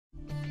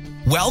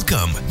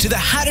Welcome to the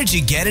How Did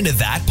You Get Into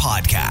That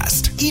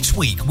podcast. Each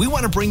week, we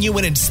want to bring you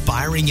an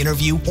inspiring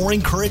interview or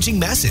encouraging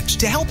message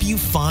to help you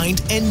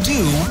find and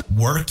do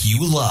work you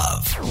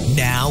love.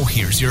 Now,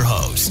 here's your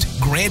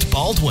host, Grant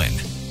Baldwin.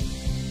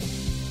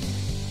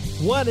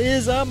 What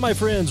is up, my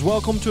friends?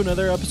 Welcome to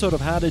another episode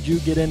of How Did You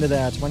Get Into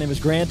That? My name is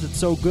Grant. It's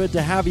so good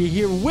to have you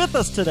here with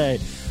us today.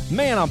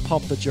 Man, I'm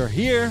pumped that you're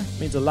here.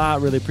 It means a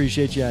lot. Really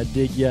appreciate you. I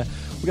dig you.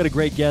 We got a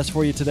great guest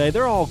for you today.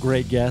 They're all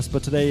great guests,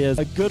 but today is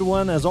a good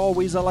one. As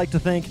always, I like to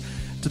think.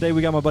 Today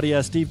we got my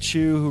buddy Steve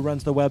Chou, who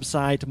runs the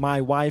website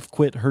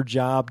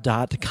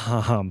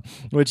mywifequitherjob.com,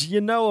 which you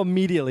know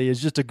immediately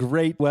is just a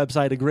great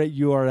website, a great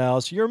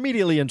URL. So you're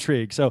immediately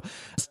intrigued. So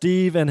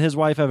Steve and his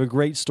wife have a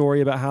great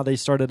story about how they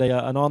started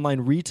an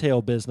online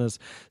retail business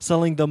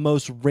selling the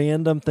most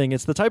random thing.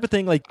 It's the type of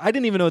thing, like, I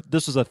didn't even know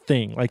this was a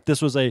thing. Like,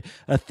 this was a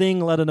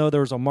thing, let us know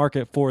there was a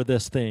market for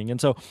this thing.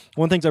 And so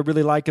one of the things I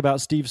really like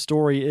about Steve's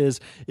story is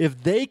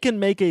if they can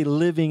make a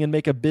living and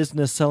make a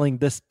business selling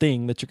this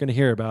thing that you're going to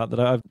hear about, that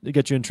I've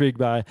got you intrigued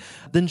by,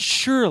 then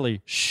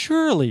surely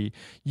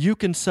you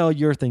can sell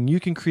your thing. You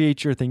can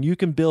create your thing. You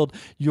can build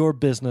your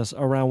business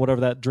around whatever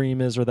that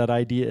dream is or that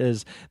idea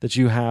is that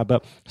you have.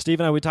 But Steve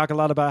and I, we talk a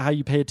lot about how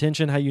you pay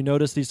attention, how you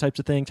notice these types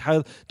of things,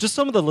 how just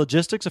some of the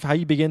logistics of how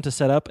you begin to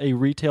set up a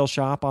retail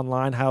shop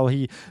online, how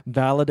he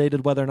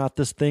validated whether or not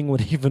this thing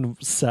would even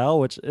sell,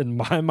 which in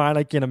my mind,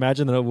 I can't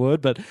imagine that it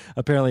would, but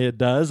apparently it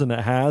does, and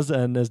it has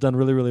done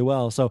really, really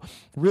well. So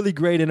really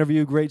great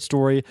interview, great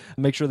story.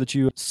 Make sure that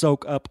you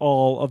soak up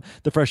all of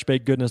the fresh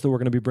baked goodness that we're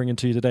going to be bringing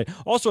to you today.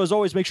 Also, as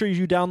always, make sure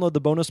you download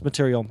the bonus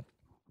material.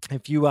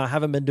 If you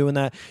haven't been doing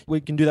that, we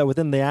can do that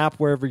within the app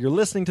wherever you're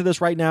listening to this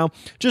right now.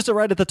 Just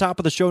right at the top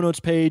of the show notes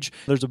page,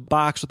 there's a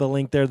box with a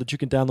link there that you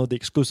can download the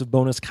exclusive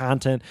bonus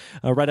content.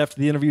 Right after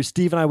the interview,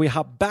 Steve and I, we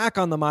hop back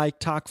on the mic,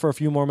 talk for a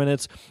few more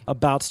minutes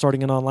about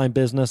starting an online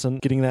business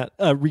and getting that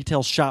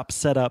retail shop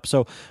set up.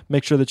 So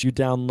make sure that you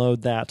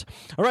download that.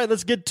 All right,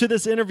 let's get to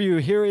this interview.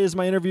 Here is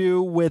my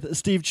interview with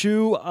Steve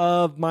Chou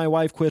of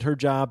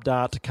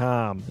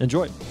mywifequitherjob.com.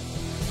 Enjoy.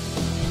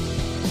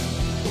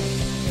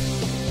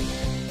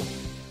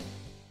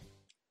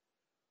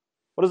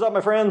 What is up,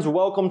 my friends?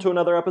 Welcome to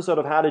another episode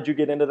of How Did You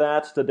Get Into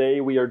That? Today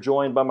we are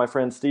joined by my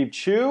friend Steve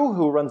Chou,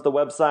 who runs the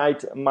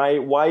website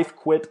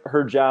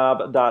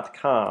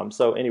mywifequitherjob.com.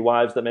 So any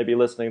wives that may be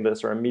listening to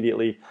this are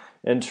immediately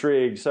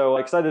intrigued. So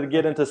excited to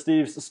get into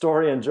Steve's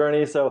story and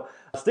journey. So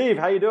Steve,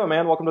 how you doing,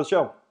 man? Welcome to the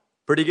show.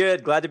 Pretty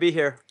good. Glad to be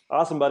here.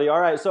 Awesome, buddy. All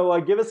right, so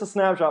give us a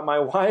snapshot. My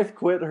wife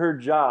quit her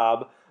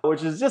job,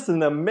 which is just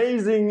an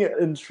amazing,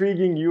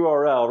 intriguing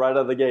URL right out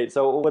of the gate.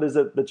 So what is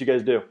it that you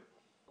guys do?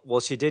 Well,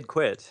 she did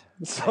quit.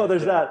 So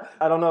there's that.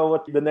 I don't know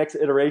what the next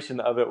iteration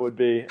of it would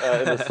be in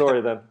the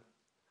story then.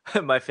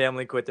 My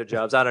family quit their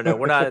jobs. I don't know.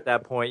 We're not at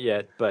that point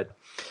yet. But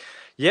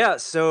yeah,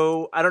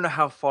 so I don't know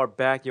how far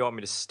back you want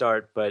me to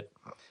start, but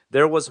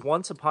there was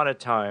once upon a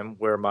time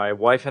where my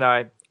wife and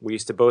I, we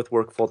used to both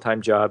work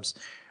full-time jobs.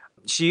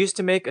 She used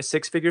to make a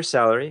six-figure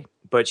salary,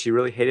 but she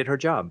really hated her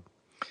job.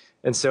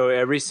 And so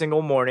every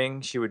single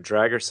morning, she would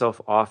drag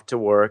herself off to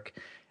work,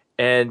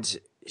 and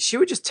she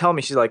would just tell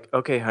me, she's like,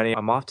 okay, honey,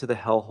 I'm off to the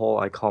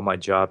hellhole I call my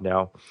job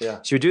now. Yeah.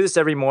 She would do this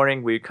every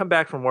morning. We'd come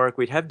back from work.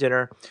 We'd have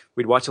dinner.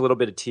 We'd watch a little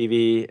bit of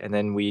TV, and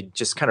then we'd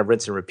just kind of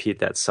rinse and repeat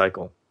that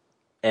cycle.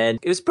 And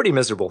it was pretty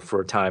miserable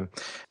for a time.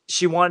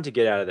 She wanted to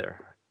get out of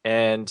there.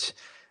 And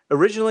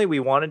originally, we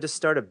wanted to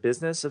start a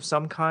business of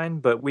some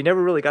kind, but we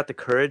never really got the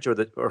courage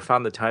or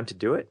found the time to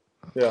do it.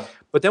 Yeah.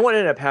 But then what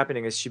ended up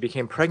happening is she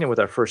became pregnant with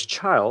our first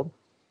child.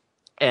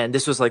 And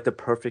this was like the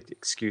perfect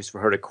excuse for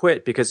her to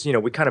quit because, you know,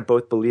 we kind of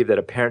both believe that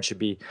a parent should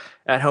be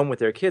at home with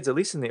their kids, at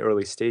least in the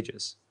early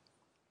stages.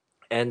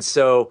 And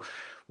so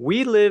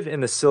we live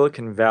in the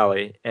Silicon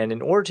Valley, and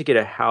in order to get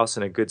a house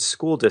in a good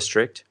school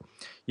district,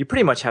 you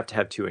pretty much have to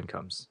have two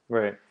incomes.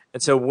 Right.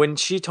 And so when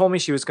she told me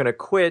she was going to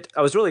quit,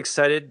 I was really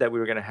excited that we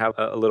were going to have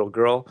a little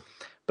girl.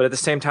 But at the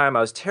same time,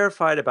 I was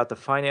terrified about the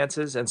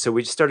finances. And so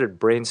we started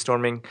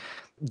brainstorming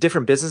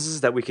different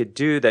businesses that we could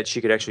do that she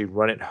could actually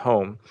run at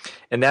home.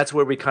 And that's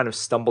where we kind of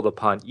stumbled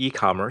upon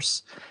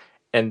e-commerce.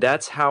 And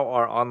that's how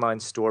our online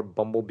store,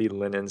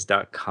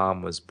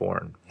 bumblebeelinens.com, was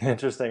born.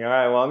 Interesting. All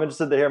right. Well, I'm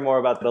interested to hear more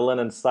about the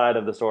linen side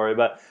of the story.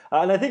 But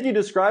and I think you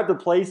described a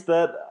place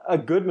that a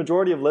good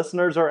majority of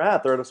listeners are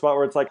at. They're at a spot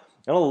where it's like,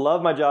 I don't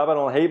love my job. I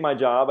don't hate my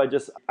job.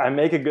 I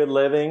make a good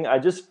living. I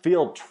just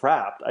feel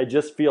trapped. I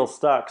just feel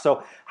stuck.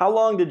 So how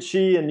long did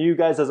she and you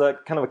guys as a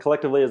kind of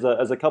collectively as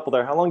a couple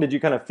there, how long did you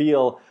kind of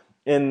feel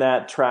in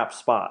that trap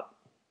spot?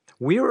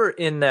 We were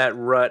in that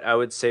rut, I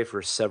would say,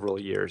 for several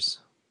years.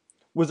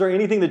 Was there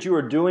anything that you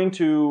were doing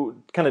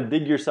to kind of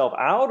dig yourself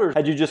out, or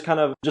had you just kind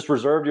of just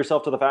reserved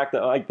yourself to the fact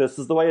that, like, this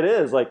is the way it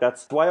is, like,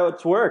 that's why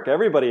it's work,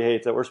 everybody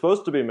hates it, we're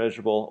supposed to be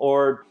miserable?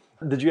 Or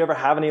did you ever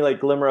have any, like,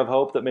 glimmer of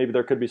hope that maybe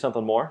there could be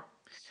something more?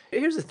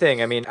 Here's the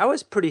thing. I mean, I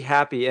was pretty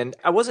happy, and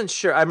I wasn't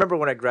sure. I remember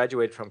when I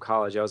graduated from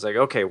college, I was like,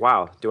 okay,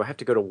 wow, do I have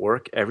to go to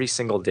work every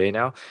single day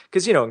now?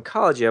 Because, you know, in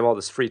college, you have all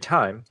this free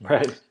time,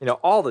 right? You know,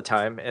 all the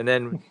time. And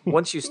then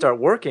once you start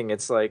working,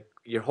 it's like,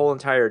 your whole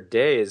entire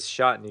day is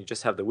shot and you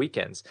just have the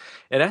weekends.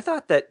 And I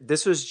thought that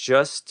this was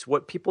just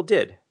what people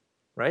did,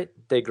 right?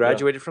 They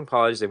graduated from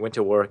college, they went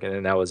to work, and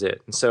then that was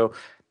it. And so,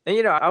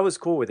 and I was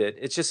cool with it.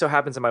 It just so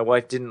happens that my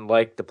wife didn't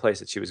like the place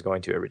that she was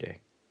going to every day.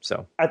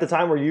 So at the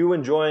time, were you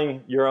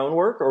enjoying your own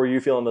work, or were you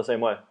feeling the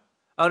same way?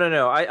 Oh,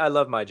 no. I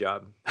love my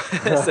job.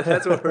 So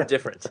that's what we're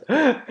different.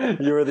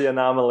 You were the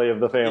anomaly of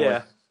the family.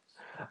 Yeah.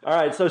 All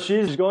right. So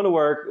she's going to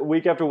work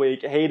week after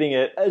week, hating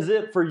it. Is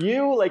it for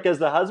you, like as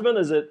the husband,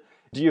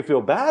 do you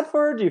feel bad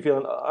for her? Do you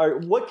feel, or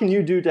what can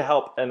you do to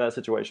help in that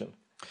situation?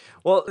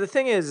 Well, the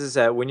thing is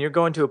that when you're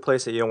going to a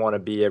place that you don't want to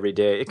be every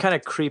day, it kind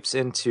of creeps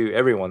into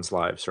everyone's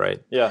lives,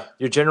 right? Yeah.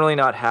 You're generally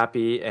not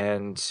happy,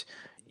 and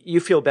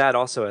you feel bad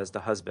also as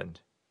the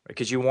husband,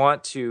 because you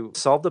want to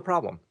solve the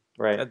problem.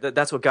 Right.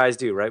 That's what guys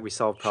do, right? We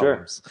solve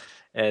problems.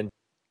 Sure. And,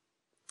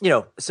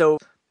 so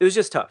it was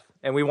just tough.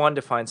 And we wanted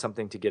to find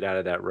something to get out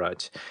of that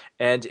rut.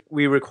 And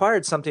we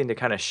required something to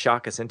kind of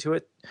shock us into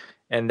it.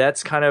 And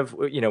that's kind of,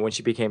 when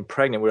she became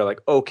pregnant, we were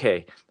like,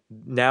 okay,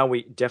 now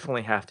we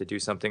definitely have to do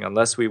something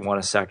unless we want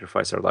to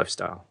sacrifice our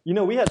lifestyle.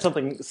 We had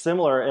something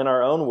similar in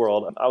our own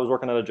world. I was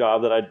working at a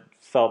job that I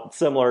felt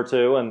similar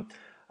to, and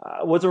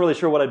I wasn't really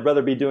sure what I'd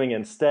rather be doing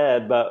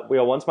instead, but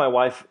once my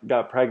wife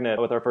got pregnant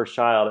with our first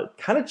child, it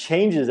kind of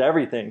changes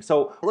everything.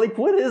 So,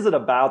 what is it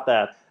about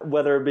that?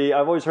 Whether it be,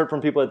 I've always heard from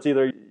people, it's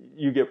either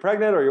you get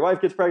pregnant or your wife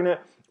gets pregnant,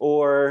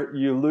 or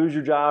you lose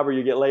your job or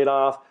you get laid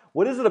off.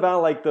 What is it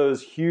about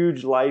those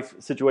huge life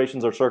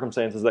situations or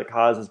circumstances that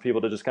causes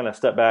people to just kind of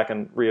step back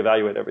and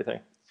reevaluate everything?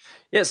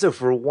 Yeah, so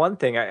for one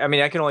thing, I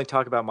mean, I can only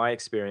talk about my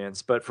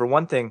experience, but for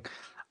one thing,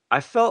 I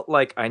felt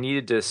like I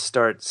needed to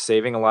start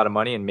saving a lot of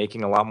money and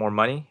making a lot more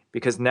money,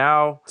 because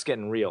now it's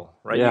getting real,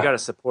 right? Yeah. You got to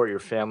support your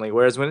family.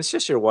 Whereas when it's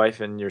just your wife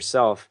and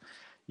yourself,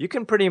 you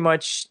can pretty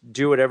much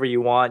do whatever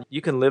you want.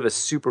 You can live a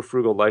super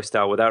frugal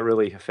lifestyle without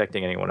really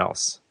affecting anyone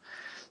else.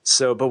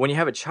 So, but when you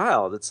have a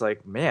child, it's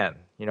like, man,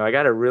 I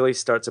got to really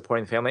start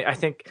supporting the family. I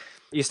think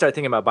you start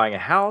thinking about buying a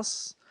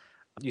house.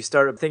 You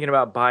start thinking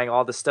about buying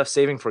all the stuff,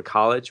 saving for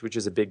college, which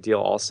is a big deal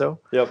also.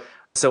 Yep.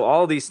 So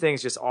all these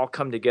things just all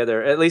come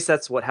together. At least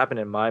that's what happened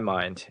in my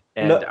mind.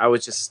 And I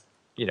was just,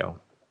 I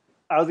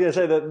was going to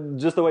say that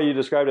just the way you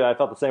described it, I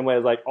felt the same way.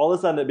 As all of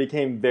a sudden it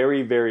became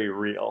very, very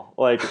real.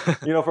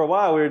 For a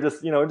while we were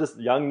just, just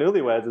young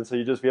newlyweds. And so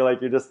you just feel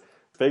like you're just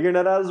figuring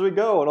it out as we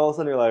go. And all of a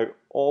sudden you're like,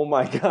 oh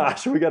my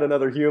gosh, we got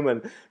another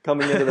human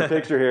coming into the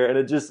picture here. And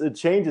it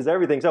changes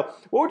everything. So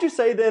what would you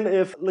say then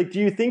if, do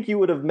you think you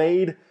would have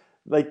made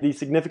the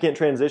significant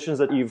transitions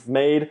that you've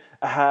made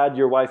had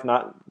your wife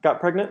not got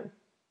pregnant?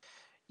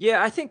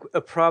 Yeah, I think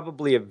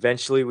probably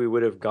eventually we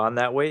would have gone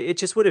that way. It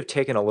just would have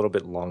taken a little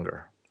bit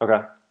longer. Okay.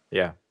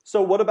 Yeah.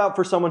 So what about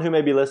for someone who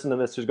may be listening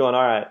to this who's going,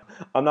 all right,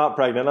 I'm not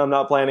pregnant, I'm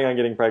not planning on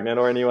getting pregnant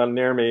or anyone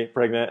near me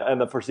pregnant in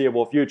the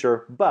foreseeable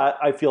future, but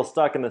I feel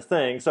stuck in this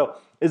thing. So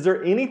is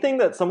there anything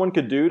that someone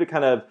could do to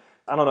kind of,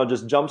 I don't know,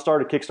 just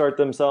jumpstart or kickstart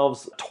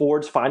themselves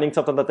towards finding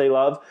something that they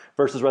love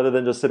versus rather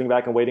than just sitting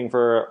back and waiting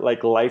for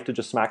life to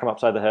just smack them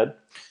upside the head?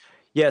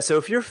 Yeah, so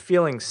if you're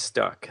feeling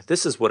stuck,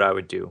 this is what I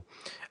would do.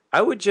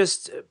 I would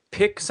just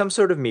pick some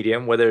sort of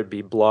medium, whether it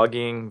be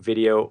blogging,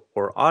 video,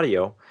 or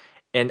audio,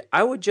 and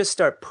I would just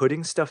start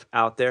putting stuff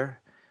out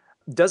there.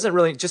 Doesn't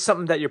really, just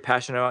something that you're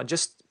passionate about.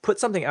 Just put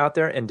something out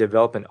there and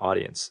develop an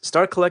audience.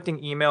 Start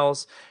collecting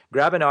emails,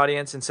 grab an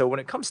audience, and so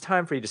when it comes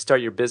time for you to start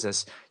your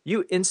business,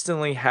 you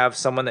instantly have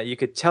someone that you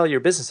could tell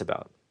your business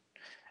about.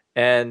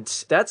 And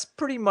that's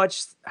pretty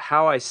much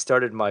how I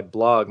started my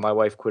blog, My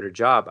Wife Quit Her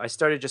Job. I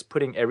started just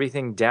putting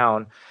everything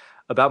down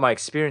about my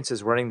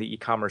experiences running the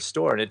e-commerce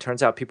store, and it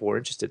turns out people were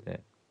interested in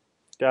it.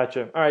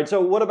 Gotcha. All right. So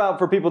what about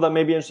for people that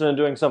may be interested in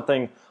doing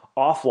something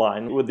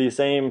offline? Would the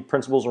same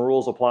principles and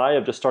rules apply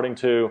of just starting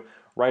to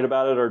write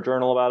about it or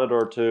journal about it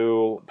or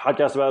to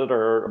podcast about it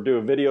or do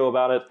a video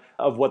about it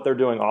of what they're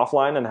doing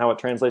offline and how it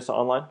translates to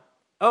online?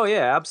 Oh,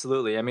 yeah,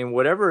 absolutely. I mean,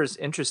 whatever is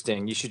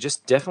interesting, you should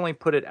just definitely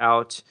put it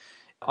out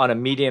on a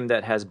medium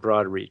that has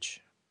broad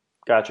reach.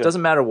 Gotcha.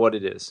 Doesn't matter what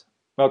it is.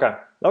 Okay.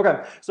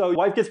 So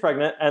wife gets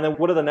pregnant, and then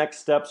what are the next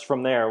steps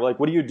from there?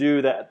 What do you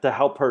do to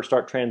help her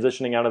start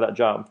transitioning out of that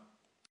job?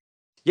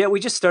 Yeah, we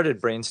just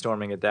started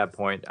brainstorming at that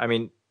point. I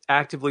mean,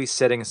 actively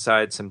setting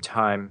aside some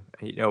time,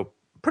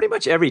 pretty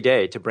much every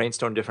day to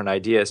brainstorm different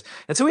ideas.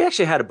 And so we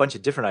actually had a bunch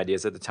of different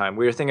ideas at the time.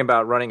 We were thinking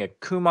about running a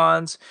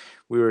Kumons.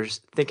 We were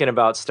thinking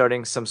about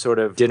starting some sort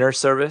of dinner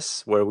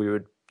service where we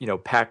would,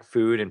 pack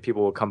food and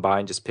people would come by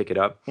and just pick it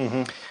up.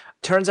 Mm-hmm.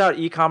 Turns out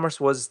e-commerce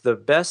was the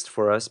best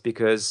for us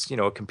because,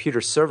 a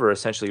computer server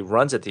essentially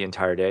runs it the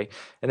entire day.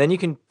 And then you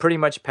can pretty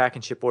much pack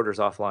and ship orders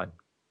offline.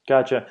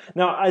 Gotcha.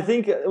 Now, I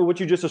think what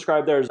you just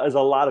described there is a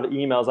lot of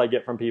emails I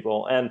get from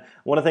people. And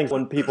one of the things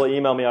when people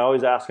email me, I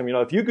always ask them,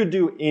 if you could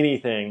do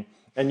anything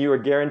and you were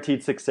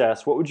guaranteed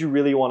success, what would you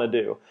really want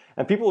to do?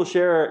 And people will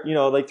share,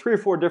 3 or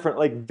 4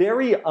 different,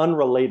 very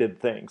unrelated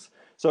things.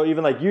 So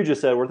even like you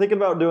just said, we're thinking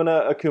about doing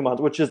a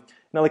Kumon, which is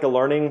like a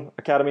learning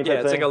academy type thing.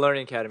 Yeah, it's like a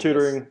learning academy.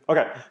 Tutoring. Yes.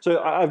 Okay.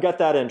 So I've got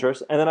that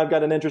interest. And then I've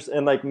got an interest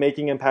in like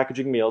making and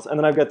packaging meals. And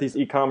then I've got these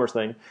e-commerce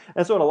thing.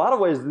 And so in a lot of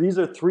ways, these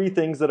are three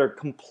things that are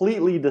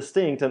completely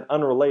distinct and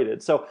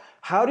unrelated. So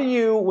how do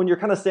you, when you're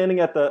kind of standing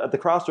at the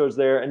crossroads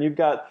there and you've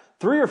got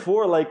three or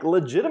four like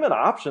legitimate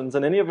options,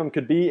 and any of them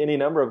could be any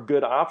number of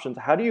good options,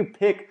 how do you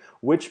pick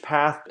which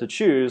path to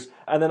choose?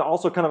 And then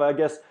also kind of, I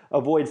guess,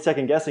 avoid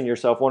second guessing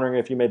yourself, wondering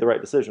if you made the right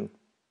decision.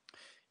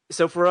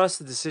 So for us,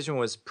 the decision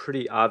was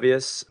pretty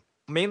obvious,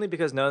 mainly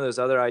because none of those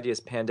other ideas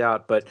panned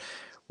out, but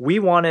we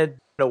wanted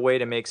a way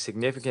to make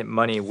significant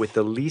money with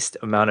the least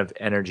amount of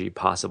energy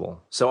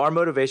possible. So our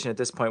motivation at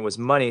this point was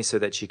money so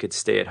that she could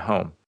stay at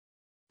home.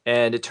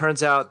 And it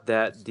turns out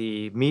that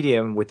the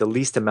medium with the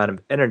least amount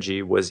of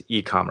energy was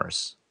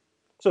e-commerce.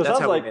 So That's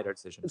how we made our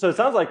decision. So it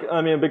sounds like,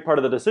 I mean, a big part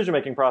of the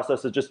decision-making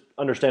process is just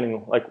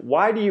understanding, like,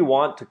 why do you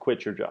want to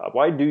quit your job?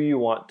 Why do you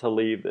want to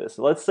leave this?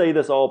 Let's say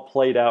this all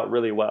played out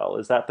really well.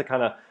 Is that the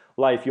kind of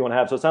life you want to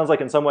have? So it sounds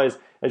like in some ways,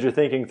 as you're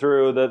thinking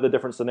through the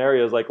different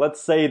scenarios, like,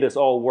 let's say this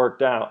all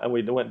worked out and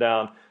we went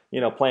down,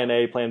 plan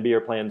A, plan B,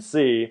 or plan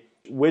C,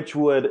 which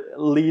would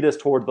lead us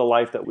toward the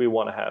life that we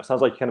want to have.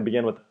 Sounds like you kind of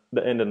begin with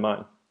the end in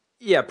mind.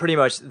 Yeah, pretty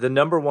much. The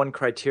number one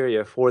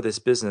criteria for this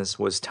business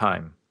was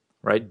time,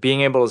 right? Being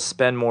able to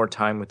spend more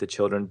time with the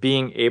children,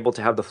 being able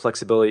to have the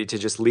flexibility to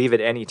just leave at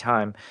any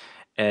time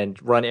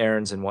and run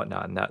errands and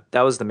whatnot. And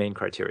that was the main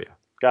criteria.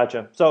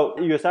 Gotcha. So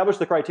you establish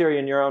the criteria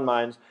in your own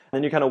minds, and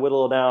then you kind of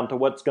whittle it down to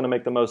what's going to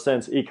make the most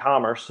sense,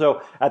 e-commerce.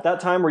 So at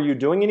that time, were you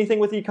doing anything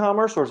with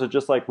e-commerce, or is it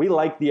just like, we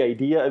like the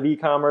idea of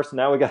e-commerce,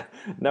 now we got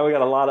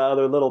a lot of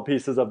other little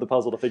pieces of the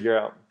puzzle to figure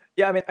out?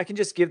 Yeah, I mean, I can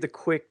just give the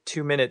quick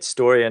 2-minute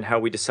story on how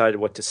we decided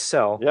what to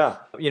sell. Yeah.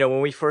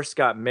 When we first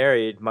got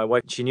married, my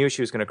wife, she knew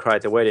she was going to cry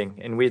at the wedding,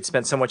 and we had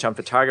spent so much on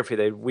photography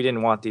that we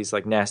didn't want these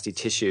like nasty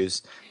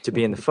tissues to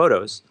be in the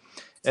photos.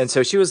 And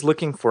so she was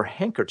looking for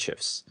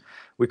handkerchiefs.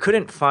 We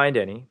couldn't find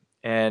any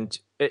and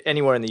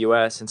anywhere in the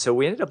US. And so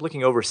we ended up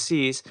looking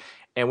overseas,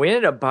 and we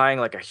ended up buying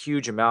like a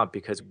huge amount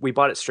because we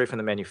bought it straight from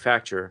the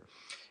manufacturer.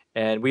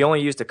 And we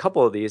only used a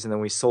couple of these, and then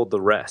we sold the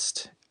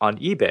rest on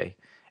eBay.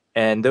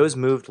 And those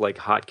moved like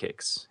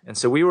hotcakes. And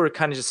so we were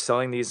kind of just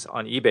selling these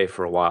on eBay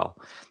for a while.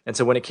 And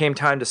so when it came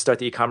time to start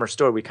the e-commerce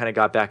store, we kind of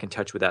got back in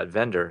touch with that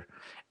vendor.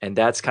 And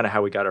that's kind of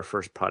how we got our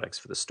first products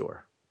for the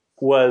store.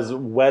 Was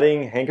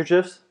wedding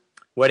handkerchiefs?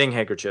 Wedding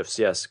handkerchiefs,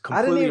 yes.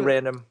 Completely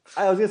random.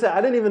 I was going to say,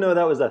 I didn't even know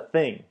that was a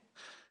thing.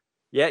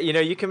 Yeah,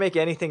 you can make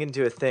anything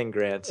into a thing,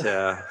 Grant.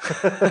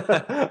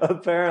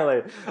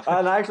 Apparently.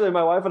 And actually,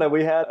 my wife and I,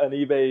 we had an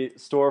eBay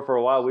store for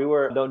a while.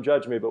 Don't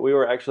judge me, but we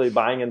were actually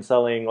buying and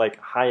selling like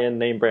high-end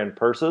name brand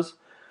purses.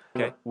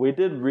 Okay. We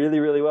did really,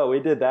 really well.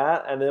 We did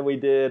that, and then we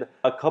did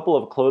a couple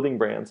of clothing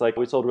brands. Like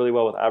we sold really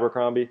well with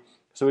Abercrombie.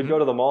 So we'd go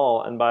to the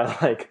mall and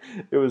buy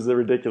it was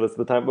ridiculous at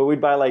the time, but we'd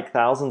buy like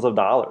thousands of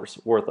dollars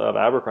worth of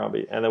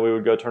Abercrombie, and then we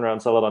would go turn around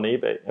and sell it on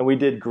eBay. And we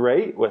did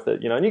great with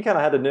it, and you kind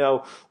of had to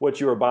know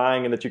what you were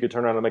buying and that you could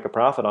turn around and make a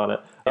profit on it.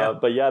 Yeah.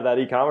 But yeah, that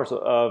e-commerce,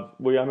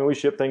 we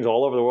shipped things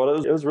all over the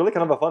world. It was really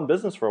kind of a fun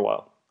business for a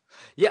while.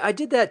 Yeah, I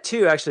did that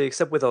too, actually,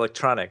 except with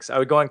electronics. I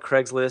would go on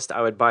Craigslist,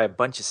 I would buy a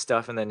bunch of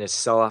stuff and then just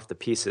sell off the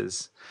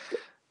pieces.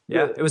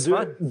 Yeah, it was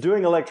fun.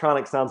 Doing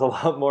electronics sounds a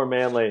lot more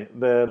manly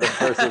than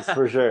purses,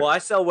 for sure. Well, I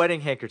sell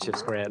wedding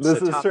handkerchiefs, Grant.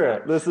 This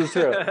is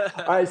true.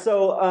 All right,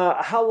 so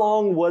how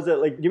long was it?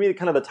 Like, give me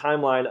kind of the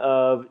timeline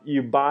of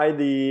you buy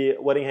the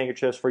wedding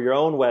handkerchiefs for your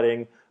own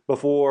wedding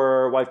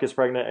before wife gets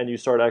pregnant and you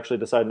start actually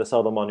deciding to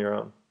sell them on your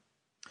own.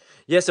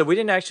 Yeah, so we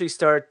didn't actually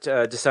start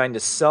deciding to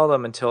sell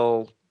them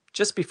until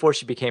just before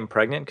she became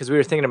pregnant, because we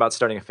were thinking about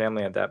starting a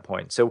family at that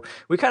point. So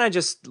we kind of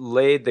just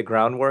laid the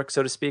groundwork,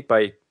 so to speak,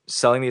 by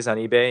selling these on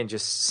eBay and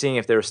just seeing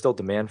if there was still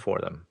demand for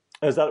them.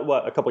 Is that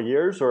what, a couple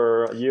years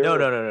or a year?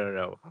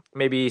 No.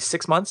 Maybe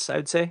 6 months, I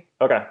would say.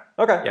 Okay.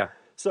 Yeah.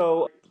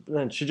 So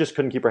then she just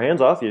couldn't keep her hands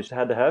off you. She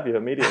had to have you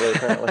immediately,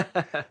 apparently.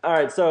 All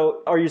right.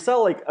 So, or you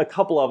sell like a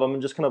couple of them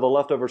and just kind of the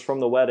leftovers from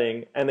the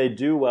wedding, and they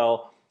do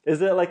well.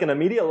 Is it like an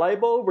immediate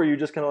light bulb, or you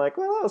just kind of like,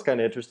 well, that was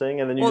kind of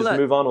interesting, and then you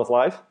move on with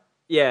life?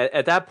 Yeah.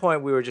 At that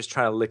point, we were just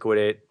trying to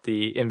liquidate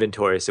the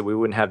inventory so we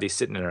wouldn't have these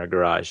sitting in our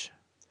garage.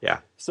 Yeah.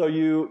 So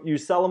you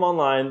sell them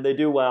online, they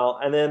do well,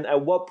 and then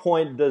at what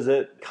point does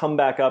it come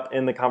back up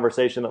in the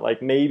conversation that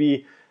like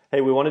maybe,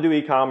 hey, we want to do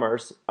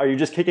e-commerce? Are you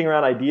just kicking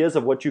around ideas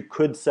of what you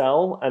could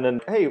sell? And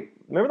then, hey,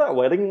 remember that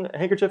wedding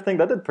handkerchief thing?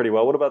 That did pretty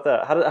well. What about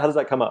that? How does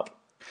that come up?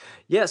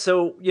 Yeah,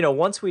 so,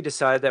 once we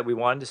decided that we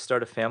wanted to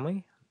start a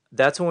family,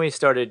 that's when we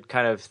started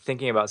kind of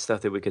thinking about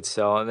stuff that we could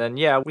sell. And then,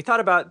 yeah, we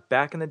thought about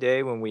back in the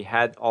day when we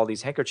had all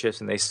these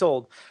handkerchiefs and they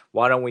sold,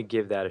 why don't we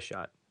give that a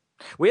shot?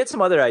 We had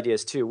some other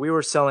ideas too. We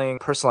were selling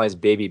personalized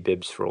baby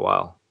bibs for a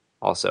while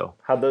also.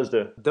 How'd those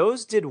do?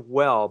 Those did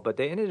well, but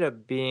they ended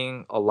up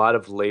being a lot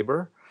of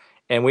labor.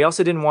 And we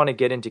also didn't want to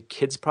get into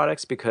kids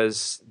products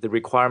because the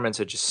requirements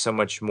are just so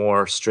much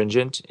more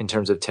stringent in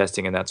terms of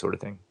testing and that sort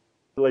of thing.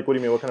 Like, what do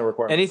you mean? What kind of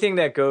requirements? Anything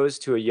that goes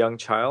to a young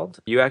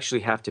child, you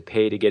actually have to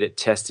pay to get it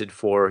tested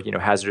for,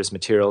 hazardous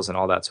materials and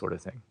all that sort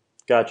of thing.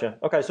 Gotcha.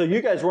 Okay, so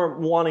you guys weren't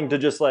wanting to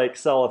just like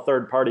sell a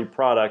third-party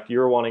product. You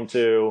were wanting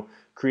to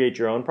create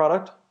your own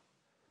product?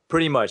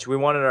 Pretty much. We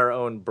wanted our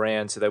own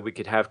brand so that we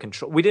could have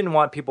control. We didn't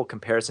want people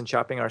comparison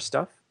shopping our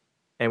stuff,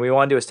 and we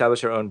wanted to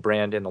establish our own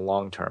brand in the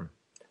long term.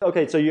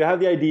 Okay, so you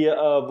have the idea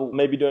of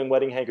maybe doing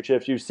wedding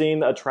handkerchiefs. You've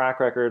seen a track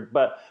record,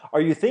 but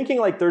are you thinking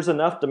like there's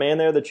enough demand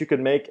there that you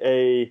could make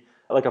a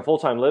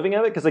full-time living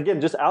of it? Because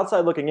again, just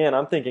outside looking in,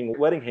 I'm thinking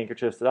wedding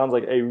handkerchiefs sounds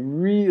like a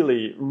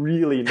really,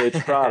 really niche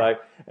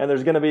product. And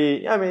there's going to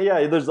be, I mean,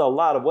 yeah, there's a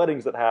lot of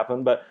weddings that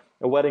happen, but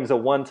a wedding's a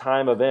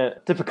one-time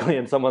event typically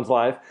in someone's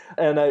life.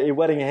 And a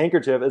wedding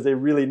handkerchief is a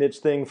really niche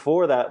thing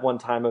for that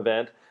one-time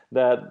event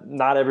that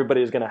not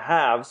everybody is going to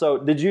have. So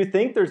did you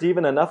think there's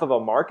even enough of a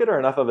market or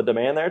enough of a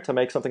demand there to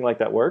make something like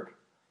that work?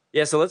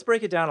 Yeah, so let's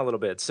break it down a little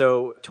bit.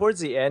 So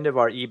towards the end of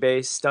our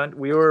eBay stunt,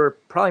 we were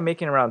probably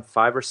making around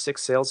 5 or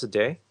 6 sales a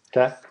day.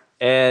 Okay.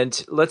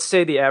 And let's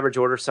say the average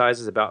order size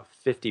is about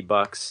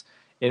 $50.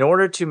 In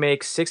order to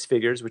make 6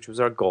 figures, which was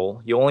our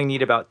goal, you only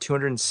need about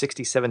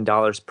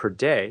 $267 per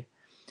day.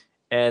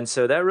 And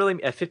so that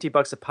really, at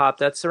 $50 a pop,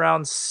 that's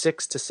around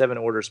 6 to 7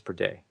 orders per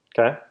day.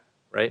 Okay.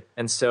 Right?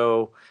 And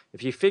so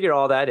if you figure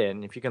all that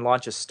in, if you can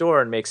launch a store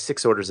and make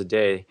 6 orders a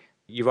day,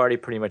 you've already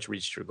pretty much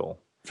reached your goal.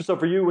 So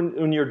for you,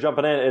 when you're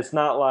jumping in, it's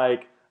not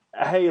like,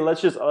 hey,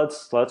 let's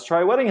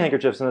try wedding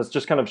handkerchiefs, and it's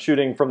just kind of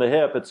shooting from the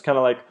hip. It's kind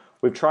of like,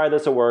 we've tried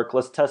this at work,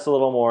 let's test a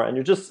little more, and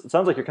it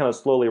sounds like you're kind of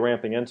slowly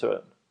ramping into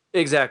it.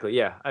 Exactly,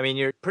 yeah. I mean,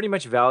 you're pretty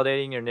much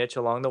validating your niche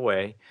along the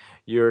way.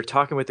 You're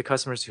talking with the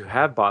customers who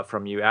have bought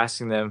from you,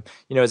 asking them,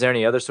 is there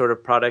any other sort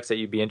of products that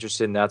you'd be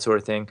interested in, that sort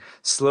of thing.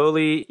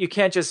 Slowly, you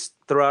can't just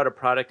throw out a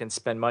product and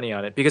spend money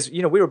on it because,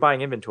 we were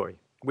buying inventory.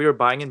 We were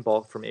buying in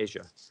bulk from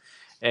Asia.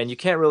 And you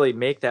can't really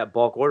make that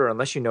bulk order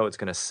unless you know it's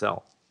going to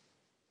sell.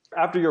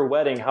 After your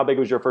wedding, how big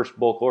was your first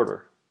bulk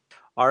order?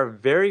 Our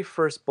very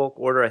first bulk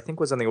order, I think,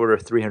 was on the order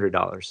of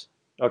 $300.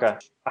 Okay.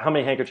 How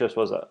many handkerchiefs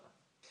was that?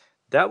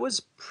 That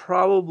was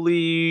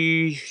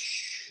probably,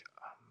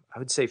 I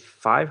would say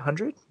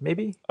 500,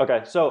 maybe.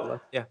 Okay.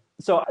 So, yeah.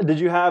 So did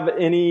you have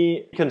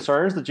any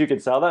concerns that you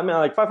could sell that? Man,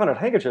 like 500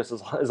 handkerchiefs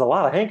is a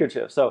lot of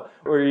handkerchiefs. So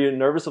were you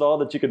nervous at all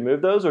that you could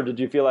move those? Or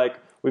did you feel like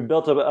we've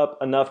built up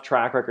enough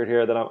track record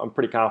here that I'm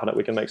pretty confident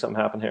we can make something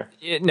happen here?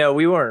 No,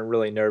 we weren't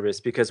really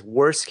nervous because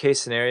worst case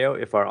scenario,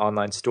 if our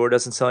online store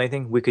doesn't sell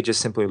anything, we could just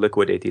simply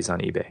liquidate these on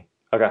eBay.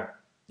 Okay.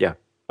 Yeah.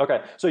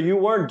 Okay. So you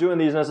weren't doing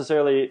these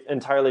necessarily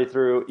entirely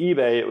through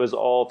eBay. It was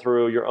all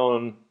through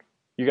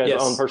you guys'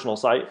 own personal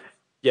site?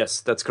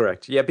 Yes, that's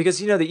correct. Yeah, because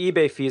the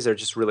eBay fees are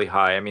just really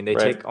high. I mean, they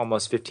take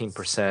almost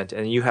 15%,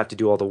 and you have to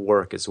do all the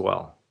work as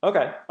well.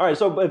 Okay. All right.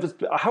 So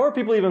how are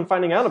people even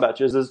finding out about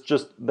you? Is this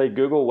just they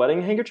Google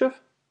wedding handkerchief?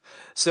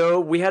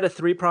 So we had a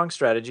 3-pronged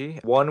strategy.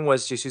 One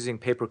was just using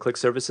pay-per-click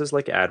services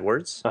like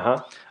AdWords.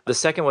 Uh-huh. The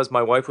second was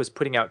my wife was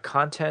putting out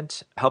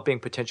content, helping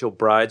potential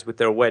brides with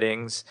their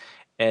weddings,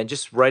 and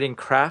just writing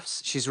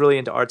crafts. She's really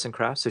into arts and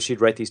crafts, so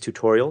she'd write these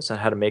tutorials on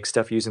how to make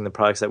stuff using the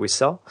products that we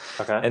sell.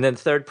 Okay. And then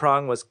third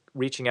prong was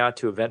reaching out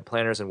to event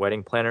planners and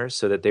wedding planners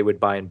so that they would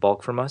buy in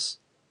bulk from us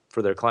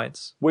for their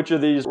clients. Which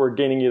of these were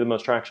gaining you the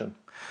most traction?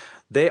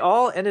 They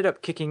all ended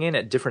up kicking in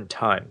at different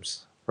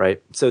times,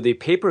 right? So the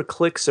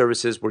pay-per-click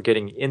services were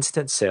getting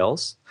instant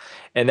sales,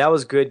 and that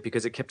was good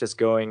because it kept us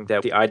going,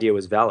 that the idea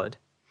was valid.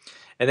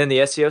 And then the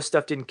SEO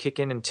stuff didn't kick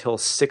in until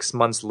 6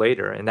 months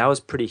later. And that was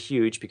pretty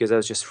huge because that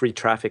was just free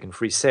traffic and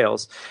free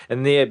sales.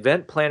 And the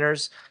event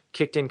planners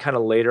kicked in kind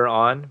of later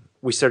on.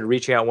 We started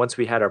reaching out once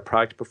we had our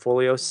product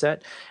portfolio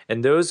set.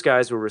 And those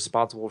guys were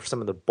responsible for some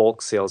of the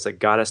bulk sales that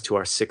got us to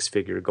our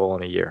 6-figure goal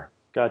in a year.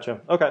 Gotcha.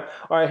 Okay.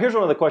 All right. Here's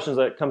one of the questions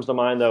that comes to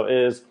mind, though,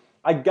 is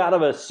I got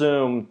to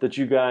assume that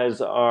you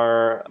guys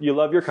you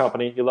love your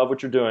company, you love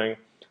what you're doing.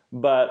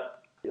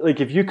 But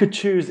like if you could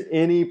choose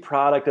any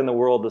product in the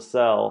world to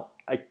sell,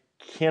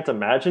 can't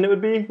imagine it would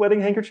be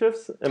wedding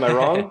handkerchiefs. Am I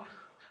wrong?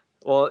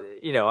 Well,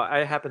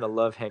 I happen to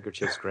love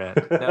handkerchiefs,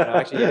 Grant. No,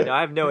 actually,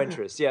 I have no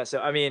interest. Yeah, so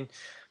I mean,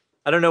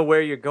 I don't know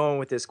where you're going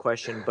with this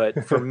question,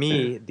 but for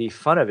me, the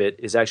fun of it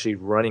is actually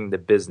running the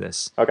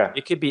business. Okay.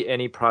 It could be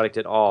any product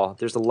at all.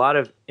 There's a lot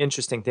of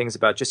interesting things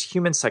about just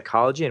human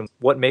psychology and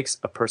what makes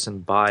a person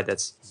buy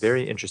that's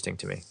very interesting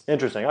to me.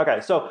 Interesting.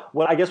 Okay. So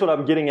what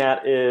I'm getting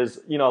at is,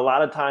 a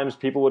lot of times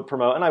people would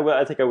promote, and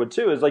I think I would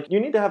too, is like you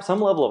need to have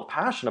some level of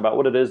passion about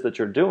what it is that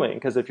you're doing.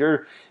 Because if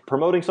you're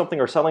promoting something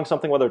or selling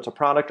something, whether it's a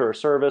product or a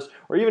service,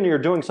 or even you're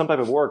doing some type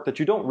of work that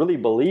you don't really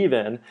believe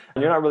in, and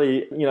you're not really,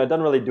 it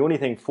doesn't really do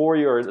anything for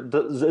you or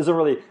doesn't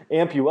really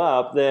amp you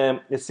up, then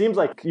it seems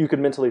like you could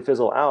mentally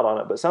fizzle out on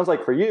it. But it sounds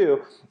like for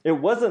you, it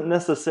wasn't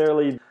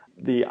necessarily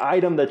the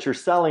item that you're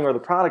selling or the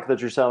product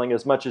that you're selling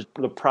as much as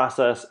the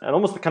process and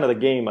almost kind of the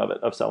game of it,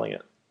 of selling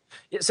it.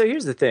 Yeah, so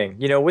here's the thing,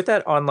 with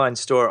that online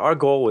store, our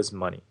goal was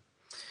money.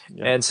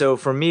 Yeah. And so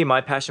for me, my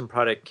passion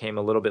product came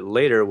a little bit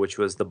later, which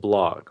was the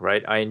blog,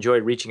 right? I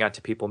enjoyed reaching out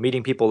to people,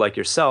 meeting people like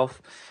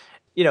yourself.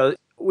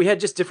 We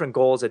had just different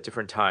goals at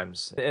different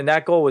times. And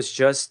that goal was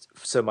just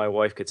so my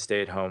wife could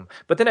stay at home.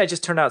 But then I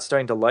just turned out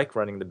starting to like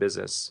running the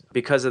business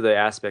because of the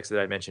aspects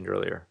that I mentioned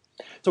earlier.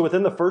 So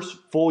within the first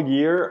full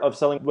year of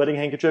selling wedding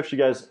handkerchiefs, you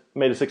guys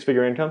made a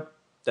six-figure income?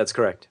 That's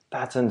correct.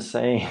 That's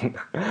insane.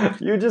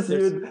 That's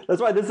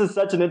why this is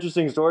such an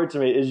interesting story to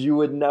me, is you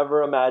would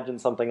never imagine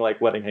something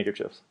like wedding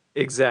handkerchiefs.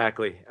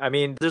 Exactly. I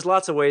mean, there's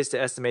lots of ways to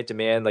estimate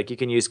demand. Like you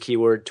can use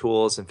keyword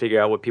tools and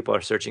figure out what people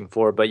are searching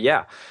for. But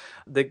yeah,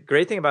 the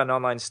great thing about an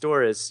online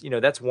store is,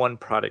 that's one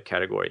product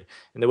category.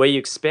 And the way you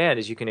expand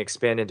is you can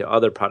expand into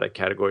other product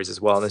categories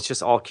as well. And it's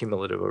just all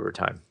cumulative over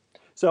time.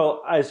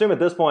 So I assume at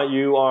this point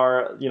you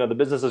are, the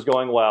business is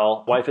going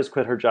well. Wife has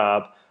quit her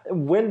job.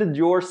 When did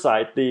your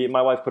site, the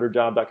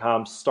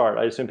mywifequitherjob.com, start?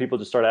 I assume people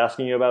just start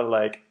asking you about it,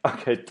 like,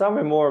 okay, tell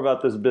me more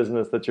about this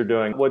business that you're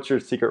doing. What's your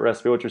secret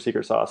recipe? What's your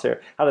secret sauce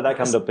here? How did that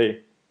come to be?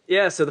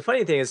 Yeah, so the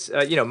funny thing is,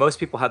 most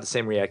people had the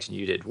same reaction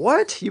you did.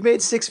 What? You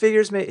made six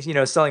figures,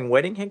 selling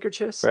wedding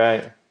handkerchiefs?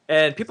 Right.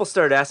 And people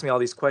started asking me all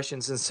these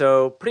questions. And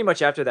so pretty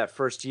much after that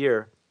first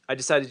year, I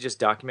decided to just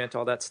document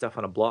all that stuff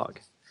on a blog.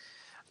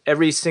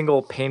 Every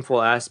single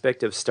painful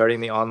aspect of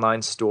starting the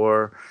online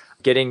store,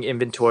 getting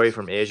inventory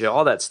from Asia,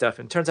 all that stuff.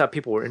 And it turns out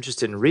people were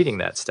interested in reading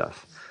that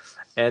stuff.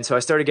 And so I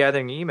started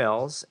gathering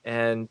emails,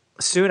 and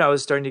soon I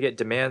was starting to get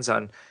demands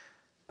on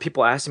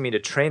people asking me to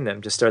train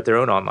them to start their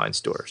own online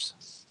stores.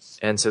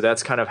 And so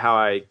that's kind of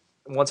how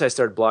once I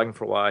started blogging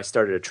for a while, I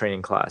started a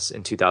training class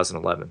in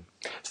 2011.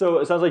 So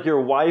it sounds like your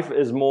wife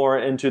is more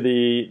into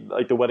the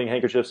wedding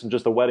handkerchiefs and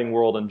just the wedding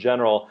world in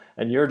general,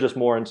 and you're just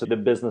more into the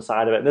business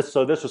side of it. And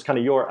so this was kind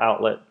of your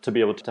outlet to be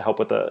able to help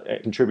with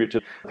contribute to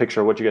the picture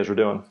of what you guys were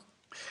doing.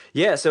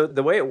 Yeah, so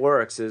the way it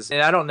works is,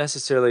 and I don't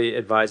necessarily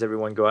advise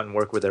everyone go out and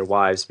work with their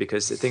wives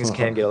because things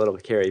can get a little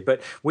scary,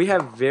 but we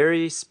have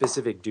very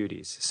specific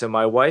duties. So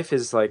my wife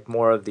is like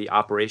more of the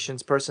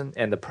operations person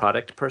and the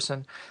product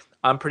person.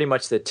 I'm pretty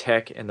much the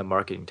tech and the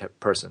marketing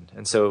person.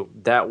 And so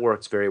that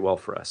works very well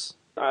for us.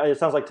 It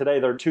sounds like today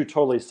they're two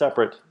totally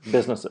separate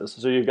businesses.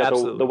 So you've got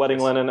the wedding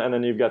linen, and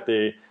then you've got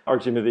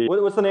what's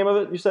the name of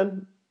it you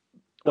said?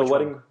 The Which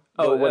wedding? One?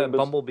 Oh,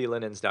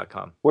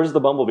 bumblebeelinens.com. Where does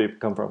the bumblebee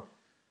come from?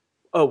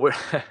 Oh,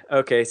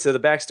 okay. So the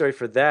backstory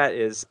for that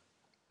is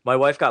my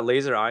wife got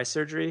laser eye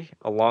surgery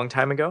a long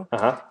time ago.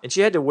 And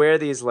she had to wear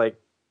these like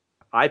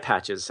eye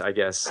patches, I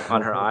guess,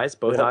 on her eyes,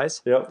 both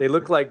eyes. Yep. They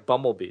look like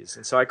bumblebees.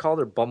 And so I called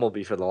her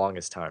Bumblebee for the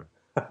longest time.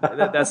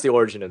 That's the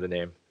origin of the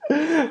name.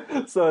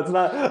 So it's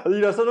not,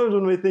 sometimes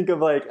when we think of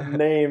like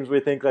names, we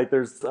think like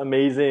there's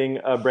amazing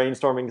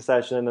brainstorming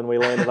session and we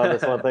landed on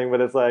this one thing,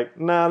 but it's like,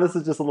 no, this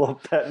is just a little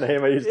pet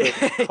name I used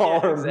to call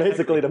her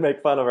basically to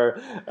make fun of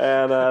her.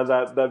 And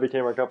that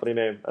became our company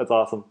name. That's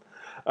awesome.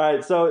 All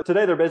right. So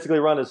today they're basically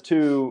run as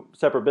two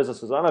separate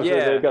businesses. I don't know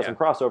if they've got some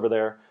crossover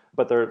there,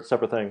 but they're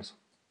separate things.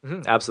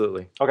 Mm-hmm,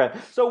 absolutely. Okay.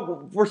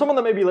 So for someone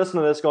that may be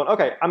listening to this going,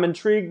 okay, I'm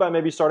intrigued by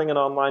maybe starting an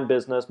online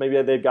business.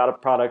 Maybe they've got a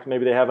product.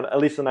 Maybe they have at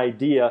least an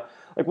idea.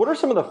 Like, what are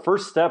some of the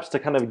first steps to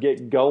kind of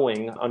get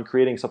going on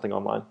creating something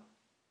online?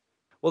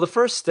 Well, the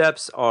first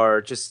steps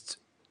are just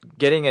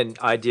getting an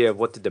idea of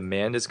what the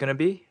demand is going to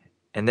be,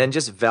 and then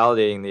just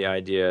validating the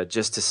idea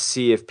just to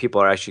see if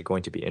people are actually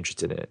going to be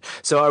interested in it.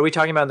 So are we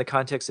talking about in the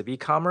context of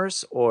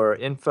e-commerce or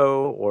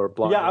info or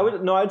blogging?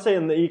 Yeah, I'd say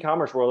in the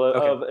e-commerce world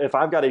of if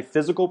I've got a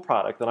physical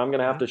product that I'm going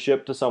to have to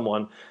ship to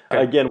someone,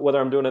 again,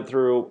 whether I'm doing it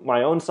through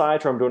my own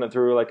site or I'm doing it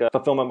through like a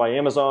fulfillment by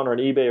Amazon or an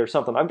eBay or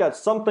something, I've got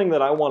something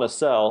that I want to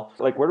sell.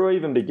 Like, where do I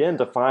even begin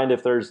to find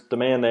if there's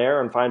demand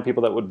there and find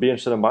people that would be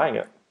interested in buying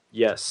it?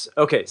 Yes.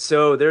 Okay,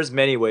 so there's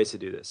many ways to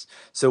do this.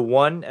 So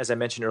one, as I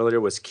mentioned earlier,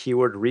 was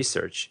keyword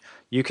research.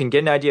 You can get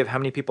an idea of how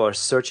many people are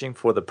searching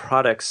for the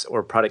products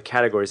or product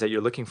categories that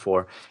you're looking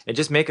for and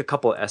just make a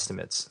couple of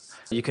estimates.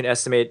 You can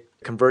estimate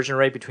conversion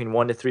rate between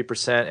 1% to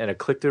 3% and a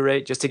click-through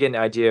rate just to get an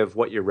idea of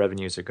what your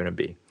revenues are going to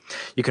be.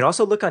 You can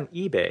also look on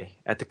eBay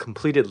at the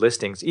completed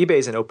listings. eBay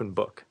is an open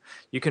book.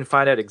 You can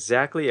find out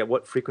exactly at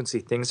what frequency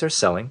things are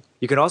selling.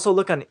 You can also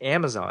look on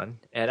Amazon,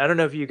 and I don't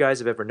know if you guys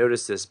have ever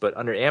noticed this, but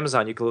under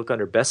Amazon, you can look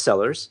under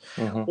bestsellers,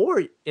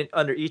 or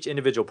under each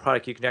individual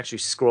product, you can actually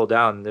scroll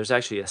down, and there's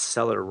actually a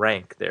seller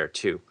rank there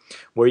too,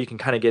 where you can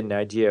kind of get an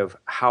idea of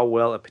how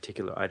well a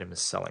particular item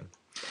is selling.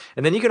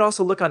 And then you can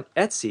also look on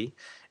Etsy.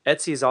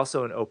 Etsy is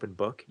also an open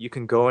book. You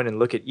can go in and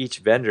look at each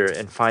vendor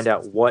and find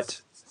out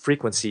what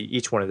frequency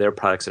each one of their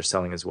products are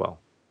selling as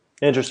well.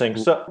 Interesting.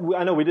 So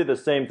I know we did the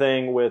same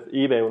thing with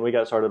eBay when we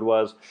got started,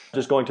 was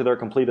just going to their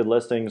completed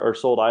listings or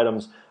sold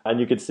items, and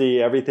you could see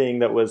everything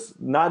that was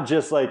not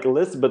just like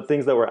lists, but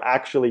things that were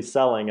actually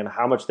selling and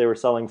how much they were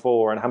selling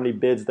for and how many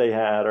bids they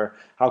had or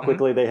how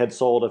quickly they had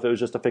sold if it was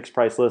just a fixed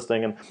price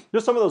listing. And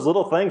just some of those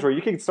little things where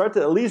you can start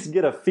to at least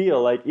get a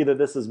feel like either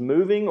this is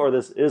moving or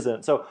this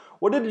isn't. So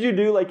what did you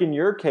do like in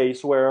your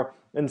case where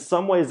in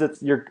some ways I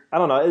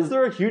don't know, is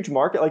there a huge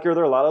market? Like, are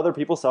there a lot of other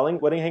people selling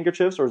wedding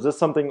handkerchiefs, or is this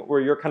something where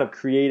you're kind of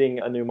creating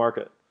a new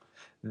market?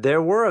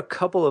 There were a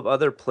couple of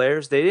other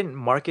players. They didn't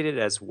market it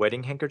as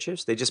wedding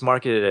handkerchiefs. They just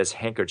marketed it as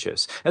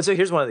handkerchiefs. And so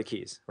here's one of the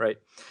keys, right?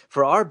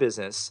 For our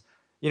business,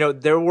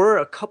 there were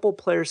a couple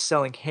players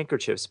selling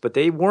handkerchiefs, but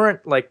they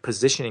weren't like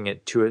positioning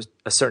it to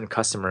a certain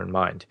customer in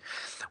mind.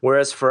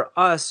 Whereas for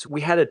us,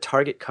 we had a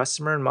target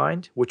customer in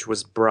mind, which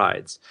was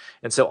brides.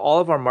 And so all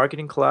of our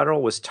marketing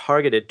collateral was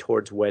targeted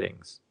towards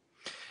weddings.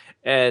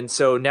 And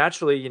so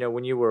naturally,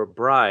 when you were a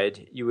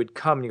bride, you would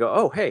come and you go,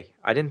 oh, hey,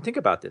 I didn't think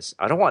about this.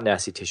 I don't want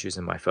nasty tissues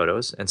in my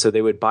photos. And so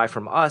they would buy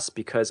from us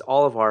because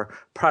all of our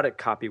product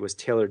copy was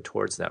tailored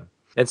towards them.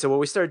 And so what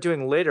we started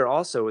doing later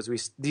also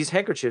is these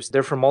handkerchiefs,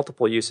 they're for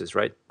multiple uses,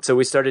 right? So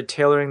we started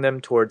tailoring them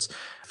towards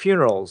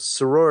funerals,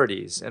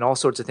 sororities, and all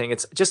sorts of things.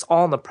 It's just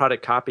all in the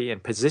product copy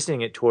and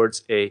positioning it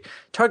towards a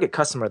target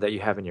customer that you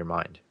have in your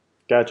mind.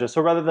 Gotcha.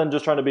 So rather than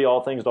just trying to be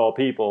all things to all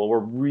people, we're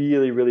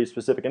really, really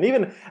specific. And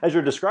even as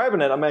you're describing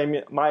it, I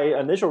mean, my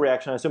initial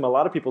reaction, I assume a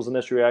lot of people's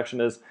initial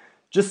reaction is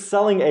just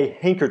selling a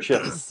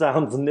handkerchief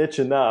sounds niche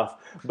enough,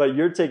 but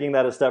you're taking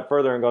that a step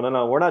further and going,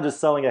 no, we're not just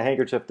selling a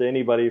handkerchief to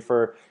anybody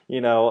for,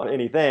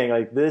 anything.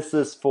 Like this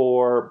is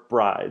for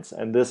brides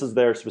and this is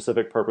their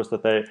specific purpose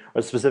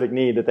or specific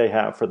need that they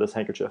have for this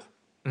handkerchief.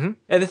 Mm-hmm.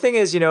 And the thing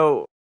is,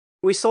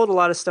 we sold a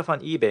lot of stuff on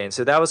eBay, and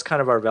so that was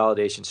kind of our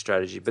validation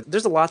strategy. But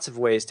there's lots of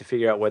ways to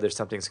figure out whether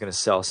something's going to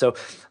sell. So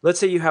let's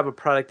say you have a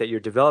product that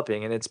you're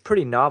developing, and it's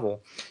pretty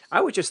novel.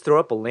 I would just throw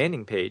up a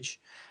landing page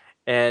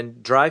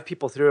and drive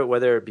people through it,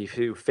 whether it be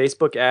through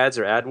Facebook ads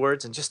or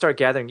AdWords, and just start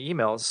gathering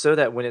emails so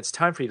that when it's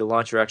time for you to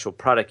launch your actual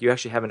product, you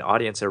actually have an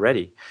audience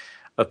already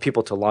of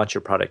people to launch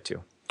your product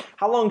to.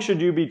 How long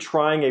should you be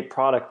trying a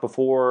product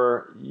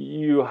before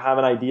you have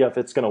an idea if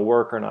it's going to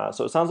work or not?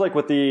 So it sounds like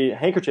with the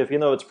handkerchief,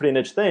 even though it's a pretty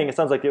niche thing, it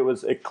sounds like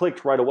it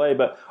clicked right away.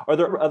 But are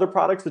there other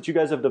products that you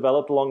guys have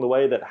developed along the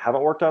way that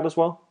haven't worked out as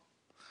well?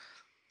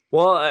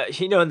 Well,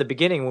 in the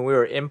beginning when we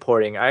were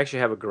importing, I actually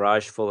have a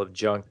garage full of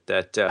junk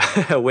that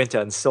went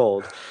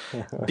unsold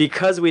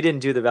because we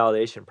didn't do the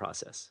validation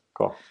process.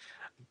 Cool.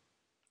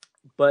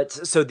 But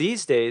so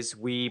these days,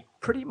 we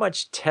pretty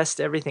much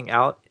test everything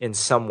out in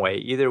some way.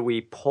 Either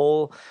we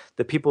poll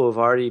the people who've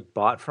already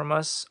bought from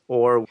us,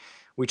 or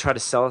we try to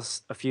sell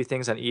a few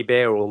things on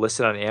eBay, or we'll list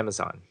it on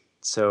Amazon.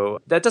 So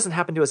that doesn't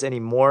happen to us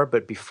anymore,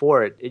 but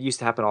before it used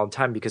to happen all the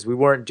time because we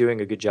weren't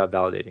doing a good job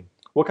validating.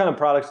 What kind of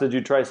products did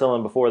you try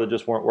selling before that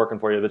just weren't working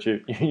for you, that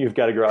you've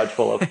got a garage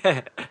full of?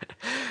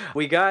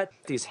 We got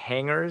these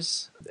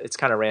hangers. It's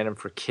kind of random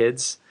for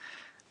kids.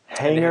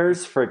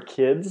 Hangers for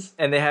kids?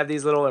 And they have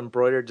these little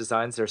embroidered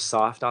designs. They're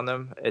soft on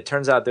them. It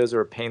turns out those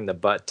were a pain in the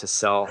butt to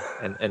sell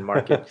and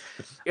market.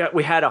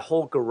 We had a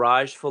whole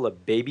garage full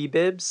of baby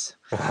bibs.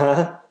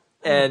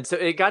 And so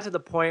it got to the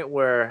point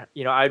where,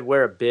 I'd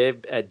wear a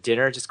bib at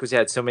dinner just because you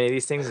had so many of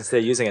these things instead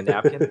of using a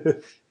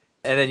napkin.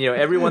 And then,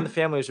 everyone in the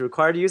family was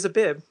required to use a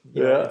bib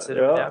instead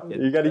of a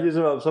napkin. You got to use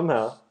them up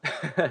somehow.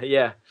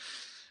 Yeah.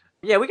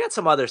 Yeah, we got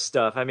some other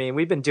stuff. I mean,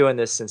 we've been doing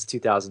this since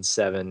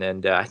 2007,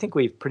 and I think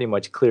we've pretty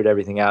much cleared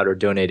everything out or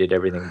donated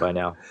everything by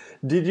now.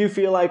 Did you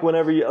feel like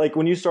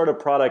when you start a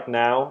product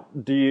now,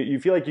 do you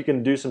feel like you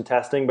can do some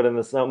testing, but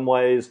in some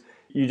ways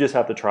you just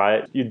have to try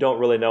it? You don't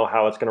really know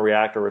how it's going to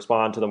react or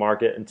respond to the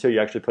market until you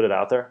actually put it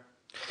out there?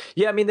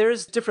 Yeah, I mean,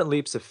 there's different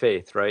leaps of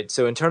faith, right?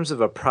 So in terms of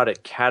a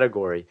product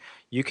category,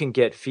 you can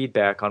get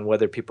feedback on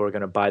whether people are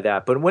going to buy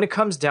that. But when it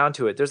comes down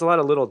to it, there's a lot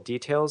of little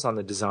details on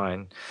the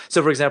design.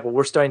 So for example,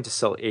 we're starting to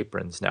sell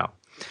aprons now.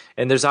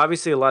 And there's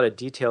obviously a lot of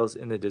details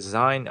in the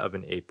design of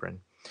an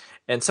apron.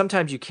 And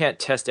sometimes you can't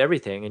test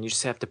everything and you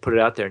just have to put it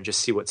out there and just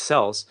see what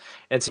sells.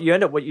 And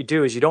so what you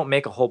do is you don't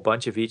make a whole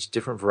bunch of each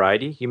different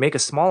variety. You make a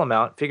small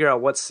amount, figure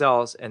out what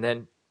sells, and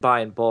then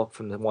buy in bulk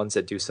from the ones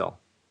that do sell.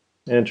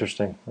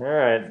 Interesting. All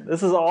right.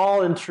 This is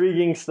all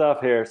intriguing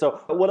stuff here.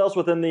 So what else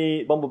within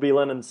the Bumblebee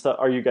linen stuff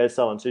are you guys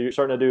selling? So you're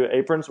starting to do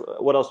aprons.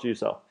 What else do you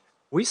sell?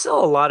 We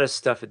sell a lot of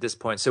stuff at this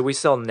point. So we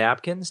sell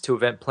napkins to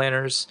event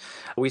planners.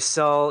 We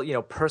sell,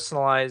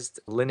 personalized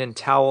linen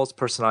towels,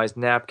 personalized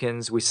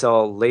napkins. We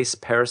sell lace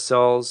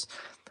parasols.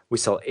 We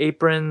sell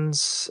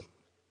aprons.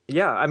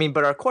 Yeah, I mean,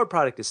 but our core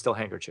product is still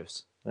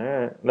handkerchiefs. All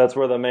right. That's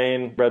where the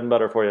main bread and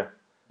butter for you.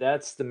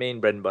 That's the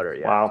main bread and butter,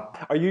 yeah. Wow.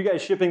 Are you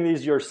guys shipping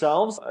these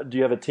yourselves? Do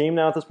you have a team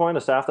now at this point,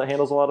 a staff that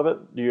handles a lot of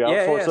it? Do you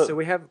outsource it? So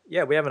we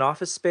have an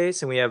office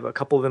space and we have a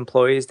couple of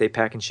employees. They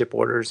pack and ship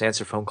orders,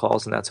 answer phone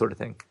calls, and that sort of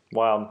thing.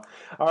 Wow.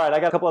 All right, I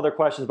got a couple other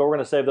questions, but we're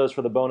going to save those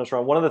for the bonus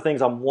round. One of the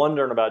things I'm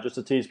wondering about, just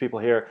to tease people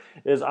here,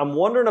 is I'm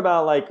wondering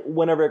about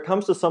whenever it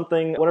comes to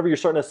something, whenever you're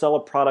starting to sell a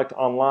product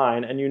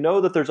online and you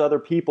know that there's other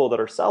people that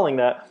are selling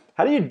that,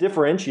 how do you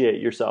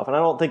differentiate yourself? And I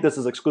don't think this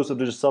is exclusive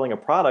to just selling a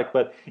product,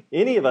 but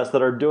any of us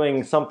that are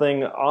doing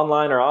something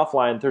online or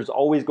offline, there's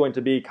always going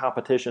to be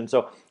competition.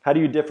 So how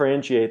do you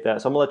differentiate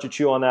that? So I'm going to let you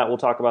chew on that. We'll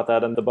talk about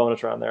that in the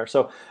bonus round there.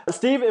 So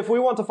Steve, if we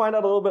want to find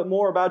out a little bit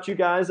more about you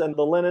guys and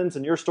the linens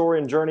and your story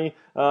and journey,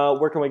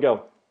 where can we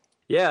go?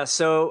 Yeah,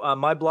 so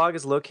my blog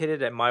is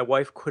located at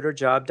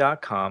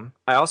mywifequitherjob.com.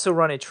 I also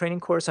run a training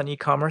course on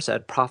e-commerce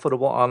at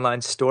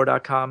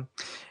profitableonlinestore.com.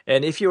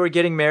 And if you are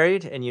getting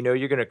married and you know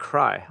you're going to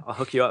cry, I'll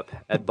hook you up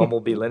at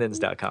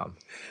bumblebeelinens.com.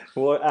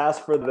 We'll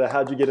ask for the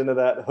how'd you get into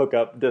that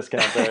hookup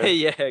discount there.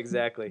 Yeah,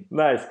 exactly.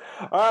 Nice.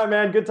 All right,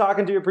 man. Good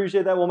talking to you.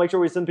 Appreciate that. We'll make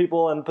sure we send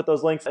people and put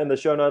those links in the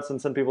show notes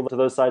and send people to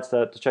those sites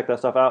to check that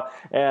stuff out.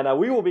 And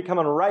we will be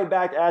coming right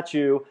back at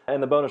you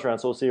in the bonus round.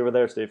 So we'll see you over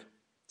there, Steve.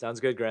 Sounds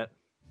good, Grant.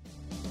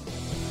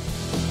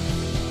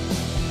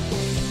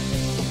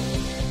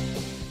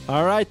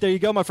 All right, there you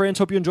go, my friends.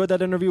 Hope you enjoyed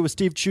that interview with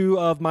Steve Chou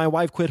of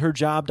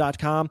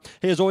mywifequitherjob.com.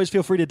 Hey, as always,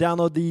 feel free to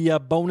download the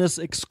bonus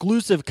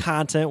exclusive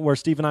content where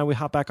Steve and I, we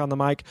hop back on the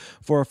mic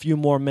for a few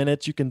more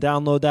minutes. You can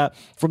download that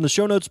from the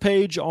show notes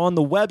page on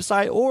the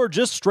website or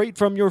just straight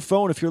from your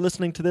phone. If you're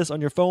listening to this on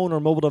your phone or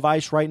mobile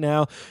device right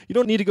now, you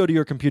don't need to go to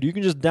your computer. You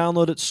can just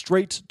download it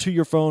straight to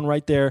your phone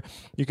right there.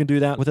 You can do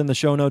that within the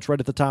show notes. Right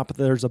at the top,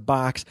 there's a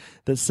box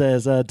that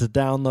says to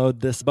download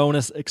this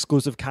bonus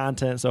exclusive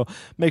content. So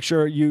make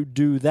sure you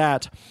do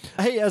that.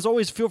 Hey, as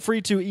always, feel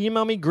free to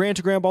email me,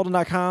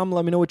 grant@grantbaldwin.com.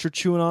 Let me know what you're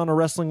chewing on or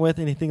wrestling with,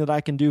 anything that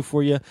I can do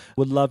for you.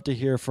 Would love to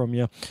hear from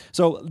you.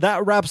 So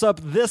that wraps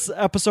up this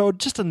episode,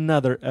 just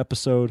another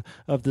episode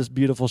of this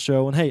beautiful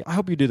show. And hey, I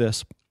hope you do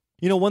this.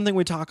 You know, one thing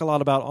we talk a lot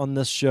about on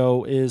this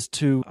show is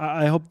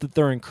I hope that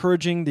they're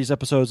encouraging. These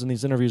episodes and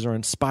these interviews are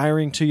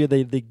inspiring to you.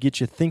 They get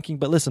you thinking.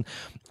 But listen,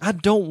 I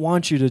don't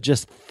want you to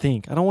just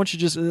think. I don't want you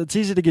it's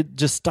easy to get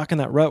just stuck in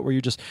that rut where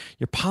you're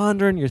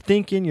pondering, you're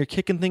thinking, you're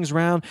kicking things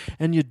around,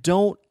 and you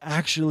don't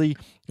actually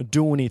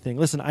do anything.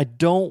 Listen, I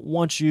don't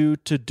want you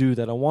to do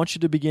that. I want you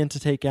to begin to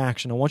take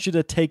action. I want you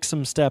to take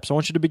some steps. I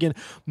want you to begin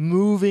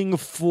moving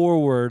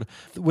forward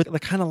with the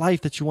kind of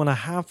life that you want to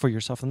have for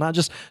yourself, and not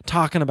just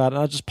talking about it,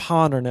 not just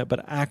pondering it,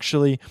 but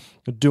actually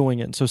doing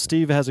it. And so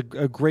Steve has a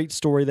great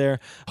story there.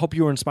 I hope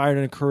you were inspired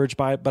and encouraged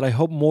by it, but I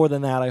hope more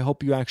than that, I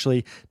hope you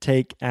actually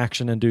take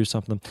action and do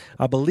something.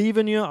 I believe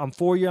in you. I'm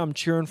for you. I'm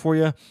cheering for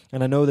you,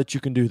 and I know that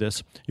you can do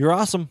this. You're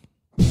awesome.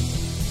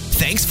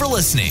 Thanks for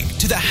listening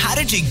to the How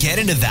Did You Get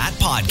Into That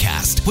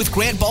podcast with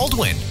Grant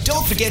Baldwin.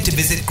 Don't forget to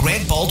visit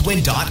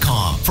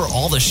grantbaldwin.com for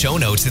all the show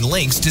notes and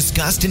links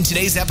discussed in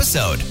today's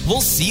episode.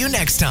 We'll see you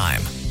next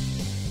time.